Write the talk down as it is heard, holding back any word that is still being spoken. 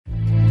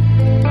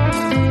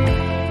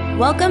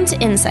Welcome to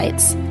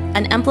Insights,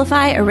 an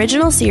Amplify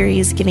original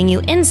series giving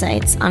you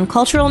insights on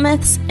cultural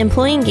myths,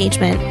 employee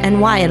engagement, and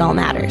why it all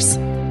matters.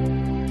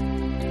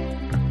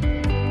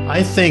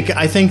 I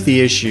think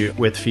the issue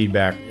with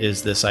feedback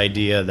is this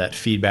idea that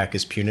feedback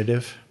is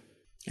punitive.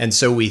 And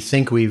so we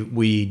think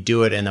we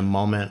do it in a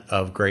moment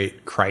of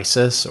great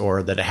crisis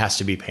or that it has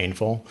to be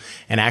painful.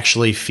 And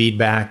actually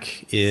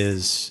feedback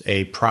is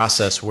a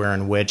process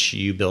in which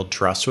you build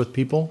trust with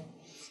people.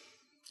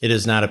 It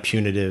is not a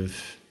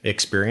punitive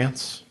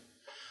experience.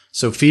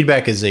 So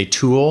feedback is a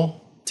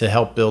tool to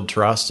help build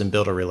trust and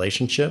build a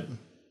relationship.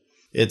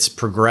 It's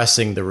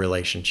progressing the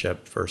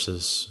relationship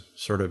versus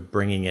sort of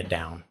bringing it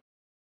down.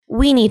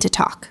 We need to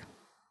talk.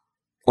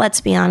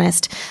 Let's be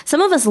honest,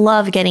 some of us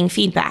love getting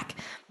feedback,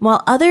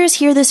 while others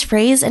hear this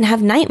phrase and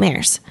have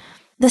nightmares.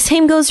 The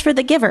same goes for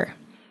the giver.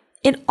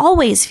 It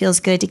always feels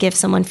good to give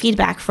someone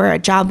feedback for a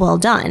job well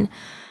done,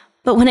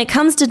 but when it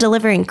comes to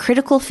delivering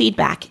critical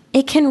feedback,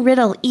 it can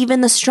riddle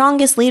even the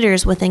strongest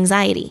leaders with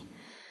anxiety.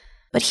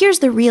 But here's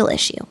the real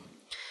issue.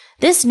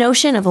 This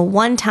notion of a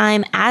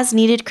one-time,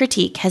 as-needed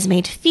critique has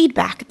made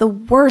feedback the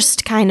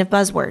worst kind of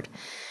buzzword.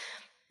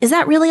 Is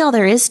that really all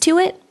there is to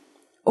it?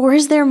 Or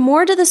is there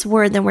more to this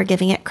word than we're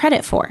giving it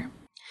credit for?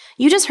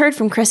 You just heard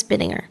from Chris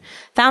Bittinger,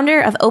 founder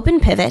of Open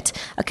Pivot,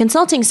 a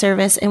consulting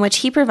service in which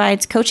he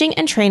provides coaching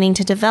and training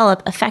to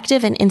develop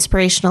effective and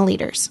inspirational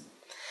leaders.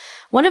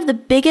 One of the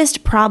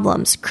biggest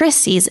problems Chris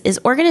sees is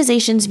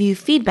organizations view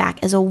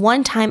feedback as a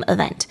one-time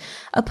event,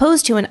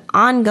 opposed to an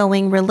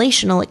ongoing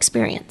relational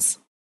experience.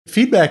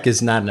 Feedback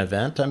is not an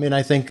event.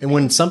 I think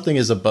when something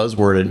is a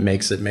buzzword, it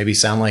makes it maybe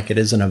sound like it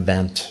is an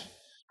event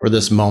or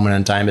this moment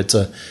in time. It's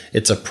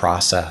a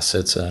process.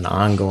 It's an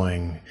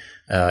ongoing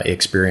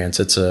experience.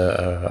 It's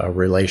a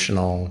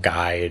relational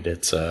guide.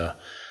 It's a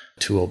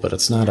tool, but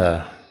it's not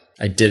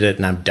I did it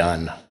and I'm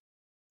done.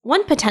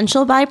 One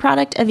potential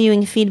byproduct of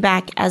viewing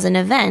feedback as an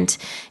event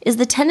is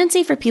the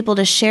tendency for people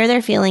to share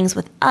their feelings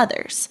with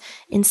others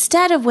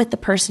instead of with the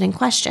person in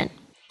question.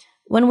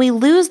 When we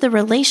lose the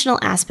relational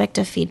aspect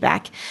of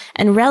feedback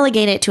and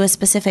relegate it to a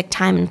specific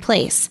time and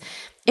place,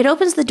 it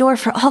opens the door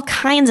for all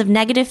kinds of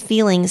negative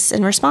feelings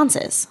and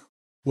responses.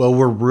 Well,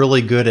 we're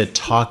really good at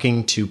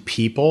talking to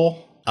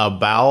people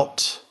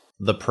about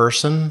the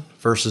person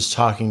versus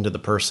talking to the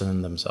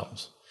person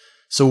themselves.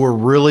 So we're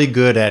really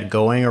good at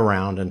going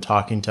around and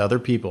talking to other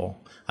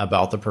people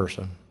about the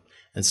person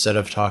instead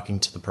of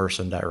talking to the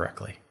person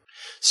directly.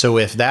 So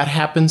if that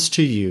happens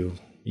to you,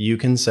 you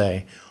can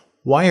say,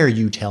 why are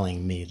you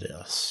telling me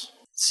this?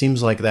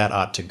 Seems like that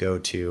ought to go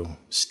to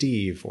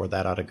Steve, or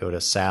that ought to go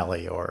to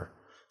Sally or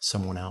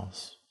someone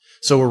else.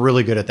 So we're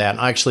really good at that.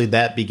 And actually,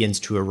 that begins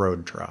to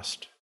erode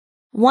trust.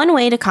 One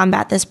way to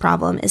combat this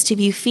problem is to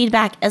view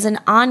feedback as an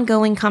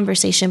ongoing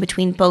conversation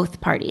between both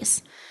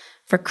parties.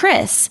 For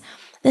Chris,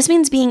 this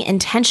means being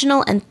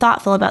intentional and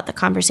thoughtful about the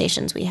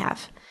conversations we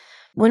have.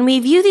 When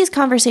we view these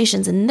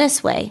conversations in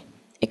this way,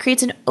 it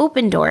creates an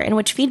open door in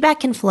which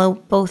feedback can flow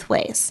both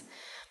ways.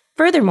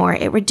 Furthermore,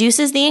 it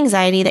reduces the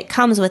anxiety that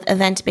comes with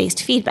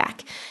event-based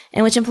feedback,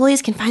 in which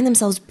employees can find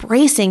themselves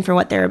bracing for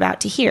what they're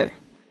about to hear.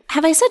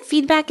 Have I said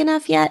feedback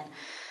enough yet?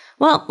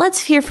 Well,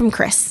 let's hear from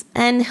Chris,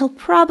 and he'll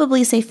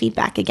probably say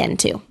feedback again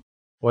too.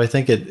 Well, I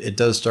think it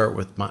does start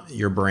with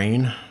your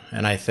brain,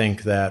 and I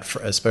think that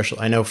especially,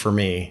 I know for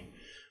me,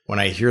 when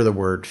I hear the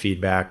word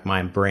feedback,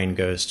 my brain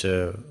goes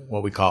to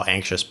what we call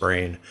anxious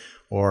brain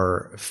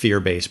or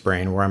fear-based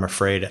brain, where I'm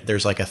afraid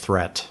there's like a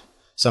threat.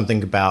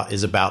 Something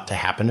is about to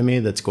happen to me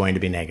that's going to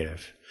be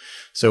negative.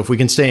 So if we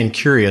can stay in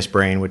curious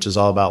brain, which is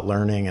all about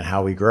learning and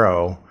how we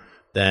grow,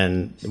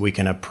 then we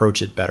can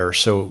approach it better.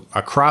 So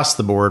across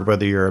the board,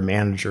 whether you're a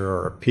manager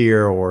or a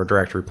peer or a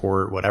direct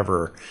report,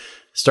 whatever,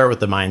 start with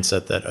the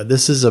mindset that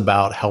this is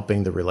about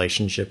helping the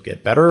relationship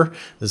get better.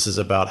 This is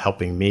about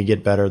helping me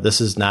get better.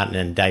 This is not an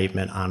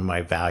indictment on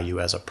my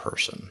value as a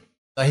person.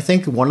 I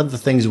think one of the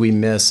things we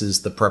miss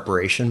is the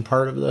preparation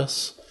part of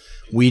this.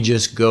 We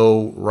just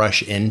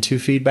rush into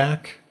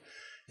feedback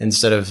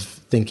instead of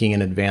thinking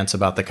in advance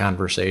about the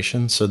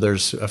conversation. So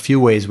there's a few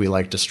ways we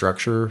like to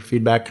structure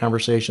feedback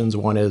conversations.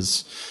 One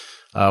is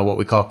what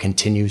we call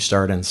continue,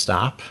 start, and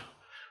stop,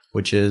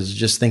 which is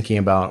just thinking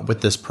about, with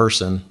this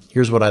person,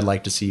 here's what I'd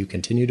like to see you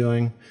continue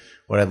doing,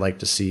 what I'd like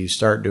to see you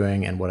start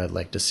doing, and what I'd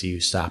like to see you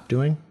stop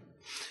doing.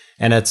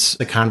 And it's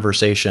the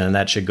conversation, and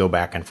that should go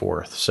back and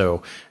forth.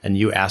 So, and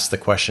you ask the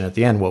question at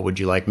the end, what would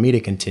you like me to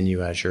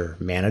continue as your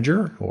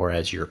manager or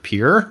as your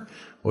peer?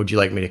 What would you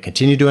like me to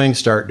continue doing,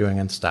 start doing,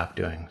 and stop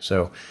doing?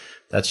 So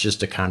that's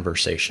just a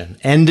conversation.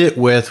 End it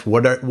with,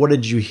 what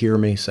did you hear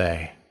me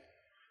say?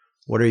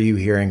 What are you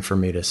hearing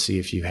from me, to see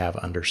if you have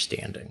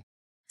understanding?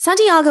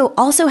 Santiago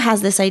also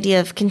has this idea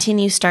of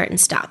continue, start, and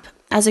stop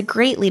as a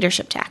great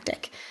leadership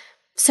tactic.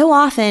 So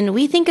often,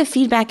 we think of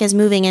feedback as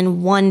moving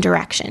in one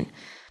direction.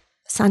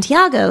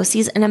 Santiago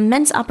sees an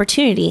immense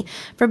opportunity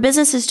for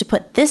businesses to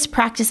put this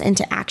practice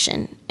into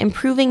action,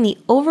 improving the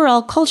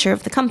overall culture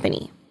of the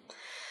company.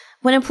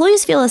 When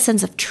employees feel a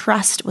sense of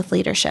trust with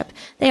leadership,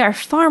 they are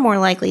far more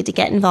likely to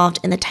get involved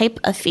in the type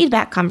of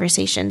feedback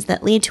conversations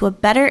that lead to a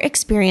better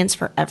experience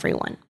for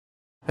everyone.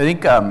 I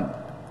think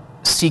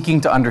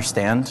seeking to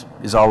understand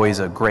is always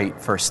a great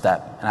first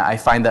step. And I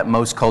find that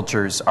most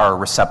cultures are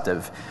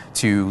receptive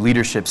to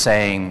leadership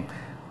saying,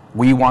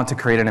 we want to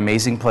create an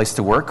amazing place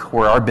to work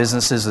where our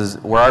business is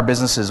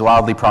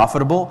wildly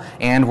profitable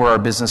and where our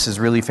business is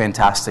really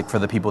fantastic for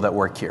the people that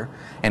work here.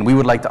 And we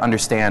would like to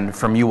understand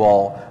from you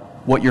all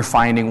what you're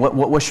finding,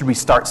 what should we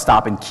start,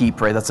 stop, and keep,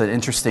 right? That's an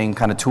interesting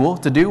kind of tool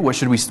to do.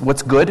 What's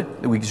good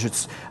that we should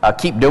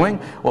keep doing?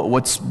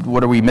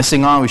 What are we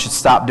missing on we should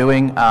stop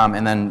doing?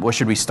 And then what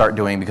should we start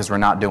doing because we're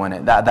not doing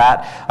it?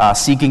 That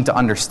seeking to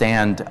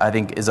understand, I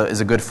think, is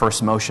a good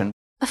first motion.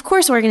 Of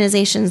course,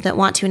 organizations that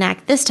want to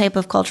enact this type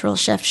of cultural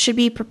shift should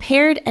be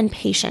prepared and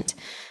patient.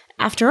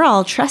 After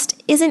all,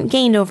 trust isn't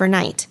gained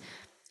overnight.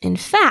 In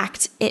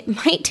fact, it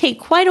might take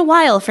quite a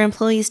while for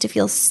employees to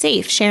feel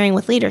safe sharing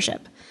with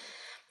leadership.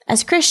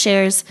 As Chris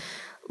shares,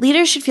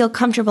 leaders should feel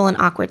comfortable in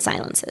awkward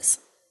silences.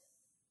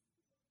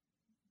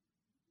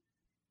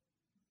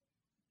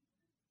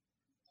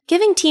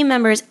 Giving team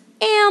members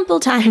ample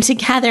time to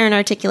gather and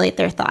articulate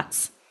their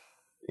thoughts.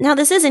 Now,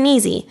 this isn't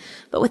easy,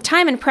 but with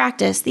time and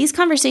practice, these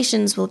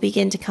conversations will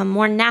begin to come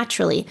more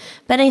naturally,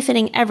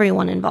 benefiting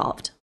everyone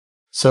involved.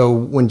 So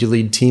when you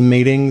lead team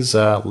meetings,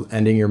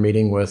 ending your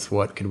meeting with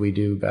what could we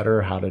do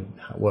better?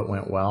 What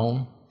went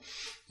well?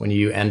 When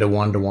you end a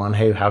one-to-one,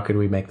 hey, how could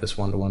we make this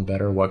one-to-one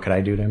better? What could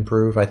I do to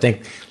improve? I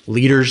think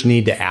leaders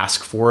need to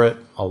ask for it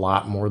a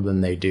lot more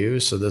than they do.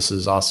 So this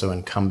is also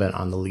incumbent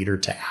on the leader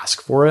to ask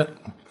for it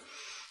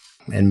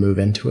and move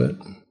into it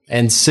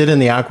and sit in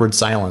the awkward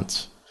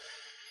silence.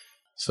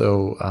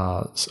 So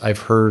I've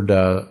heard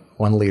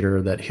one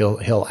leader that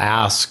he'll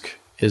ask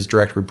his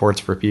direct reports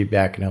for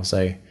feedback and he'll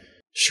say,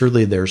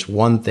 surely there's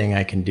one thing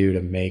I can do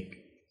to make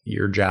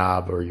your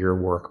job or your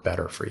work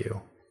better for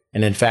you.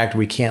 And in fact,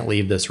 we can't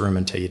leave this room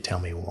until you tell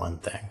me one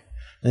thing.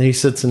 And he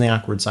sits in the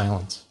awkward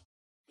silence.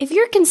 If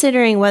you're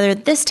considering whether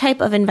this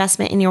type of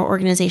investment in your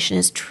organization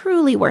is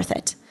truly worth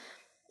it,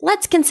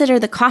 let's consider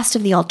the cost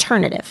of the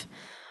alternative.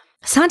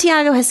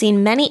 Santiago has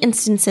seen many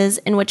instances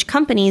in which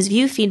companies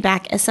view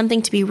feedback as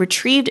something to be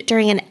retrieved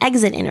during an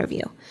exit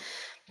interview.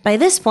 By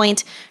this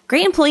point,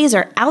 great employees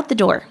are out the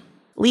door,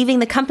 leaving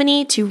the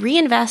company to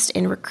reinvest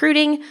in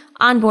recruiting,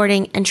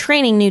 onboarding, and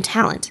training new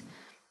talent,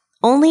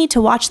 only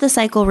to watch the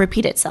cycle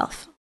repeat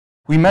itself.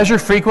 We measure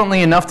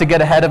frequently enough to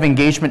get ahead of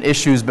engagement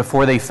issues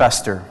before they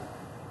fester.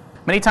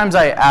 Many times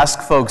I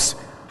ask folks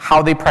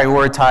how they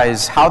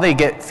prioritize, how they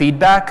get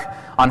feedback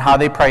on how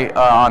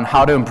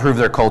to improve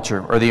their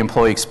culture or the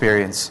employee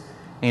experience.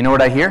 And you know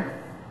what I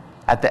hear?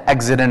 At the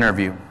exit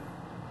interview.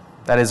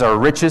 That is our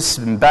richest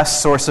and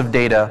best source of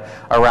data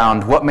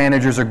around what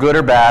managers are good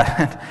or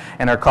bad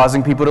and are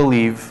causing people to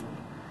leave,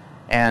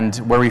 and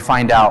where we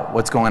find out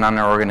what's going on in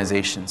our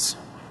organizations.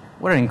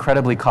 What an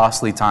incredibly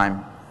costly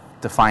time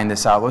to find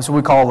this out. What's what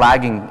we call a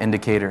lagging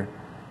indicator.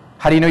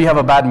 How do you know you have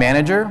a bad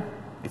manager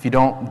if you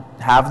don't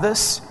have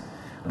this?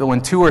 But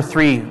when 2 or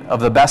 3 of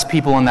the best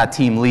people in that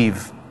team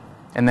leave,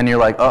 and then you're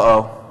like,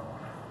 uh-oh,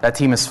 that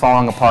team is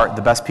falling apart,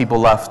 the best people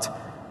left,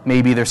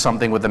 maybe there's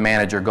something with the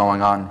manager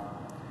going on.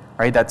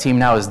 Right? That team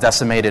now is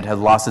decimated, has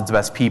lost its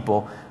best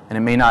people, and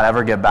it may not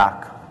ever get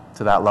back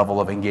to that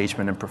level of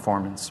engagement and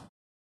performance.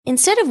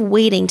 Instead of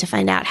waiting to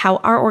find out how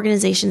our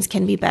organizations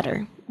can be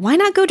better, why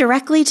not go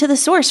directly to the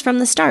source from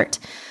the start?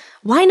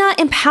 Why not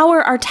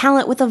empower our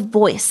talent with a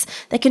voice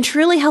that can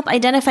truly help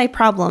identify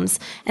problems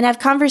and have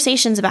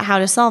conversations about how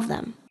to solve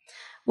them?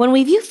 When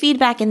we view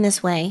feedback in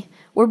this way,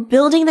 we're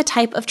building the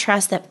type of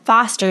trust that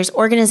fosters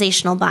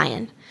organizational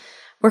buy-in.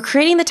 We're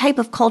creating the type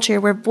of culture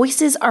where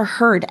voices are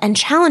heard and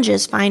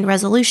challenges find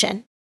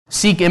resolution.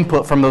 Seek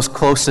input from those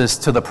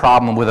closest to the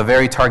problem with a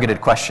very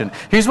targeted question.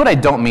 Here's what I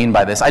don't mean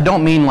by this. I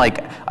don't mean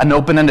like an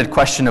open-ended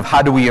question of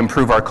how do we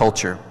improve our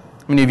culture.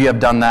 How many of you have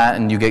done that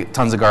and you get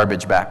tons of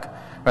garbage back?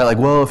 Right? Like,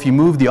 well, if you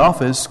move the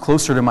office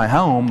closer to my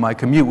home, my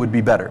commute would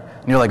be better.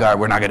 And you're like, all right,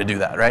 we're not going to do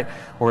that, right?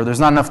 Or there's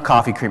not enough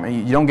coffee cream.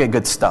 You don't get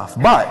good stuff.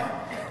 But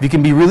if you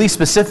can be really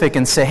specific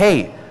and say,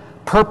 hey,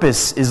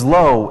 purpose is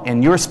low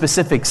in your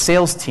specific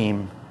sales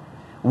team,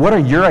 what are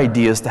your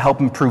ideas to help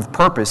improve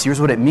purpose?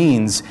 Here's what it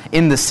means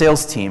in the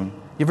sales team.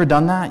 You ever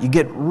done that? You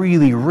get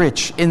really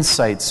rich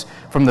insights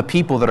from the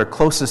people that are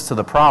closest to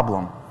the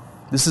problem.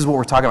 This is what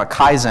we're talking about.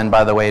 Kaizen,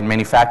 by the way, in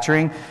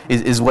manufacturing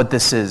is what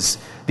this is.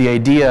 The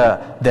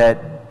idea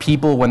that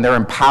people, when they're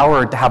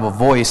empowered to have a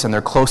voice and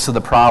they're close to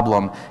the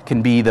problem,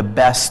 can be the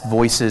best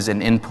voices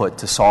and input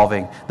to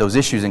solving those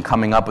issues and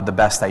coming up with the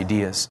best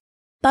ideas.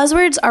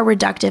 Buzzwords are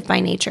reductive by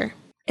nature.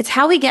 It's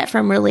how we get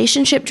from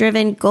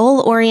relationship-driven,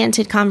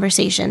 goal-oriented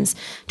conversations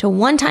to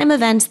one-time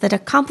events that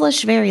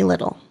accomplish very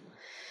little.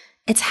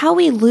 It's how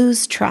we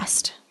lose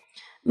trust.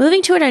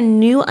 Moving toward a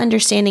new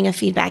understanding of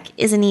feedback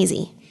isn't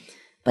easy,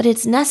 but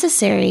it's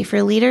necessary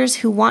for leaders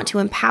who want to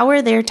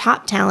empower their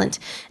top talent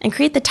and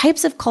create the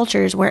types of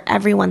cultures where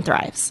everyone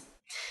thrives.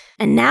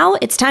 And now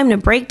it's time to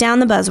break down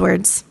the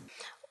buzzwords.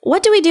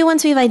 What do we do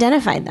once we've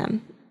identified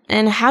them?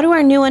 And how do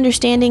our new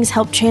understandings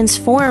help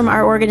transform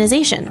our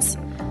organizations?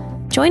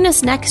 Join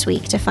us next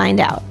week to find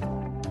out.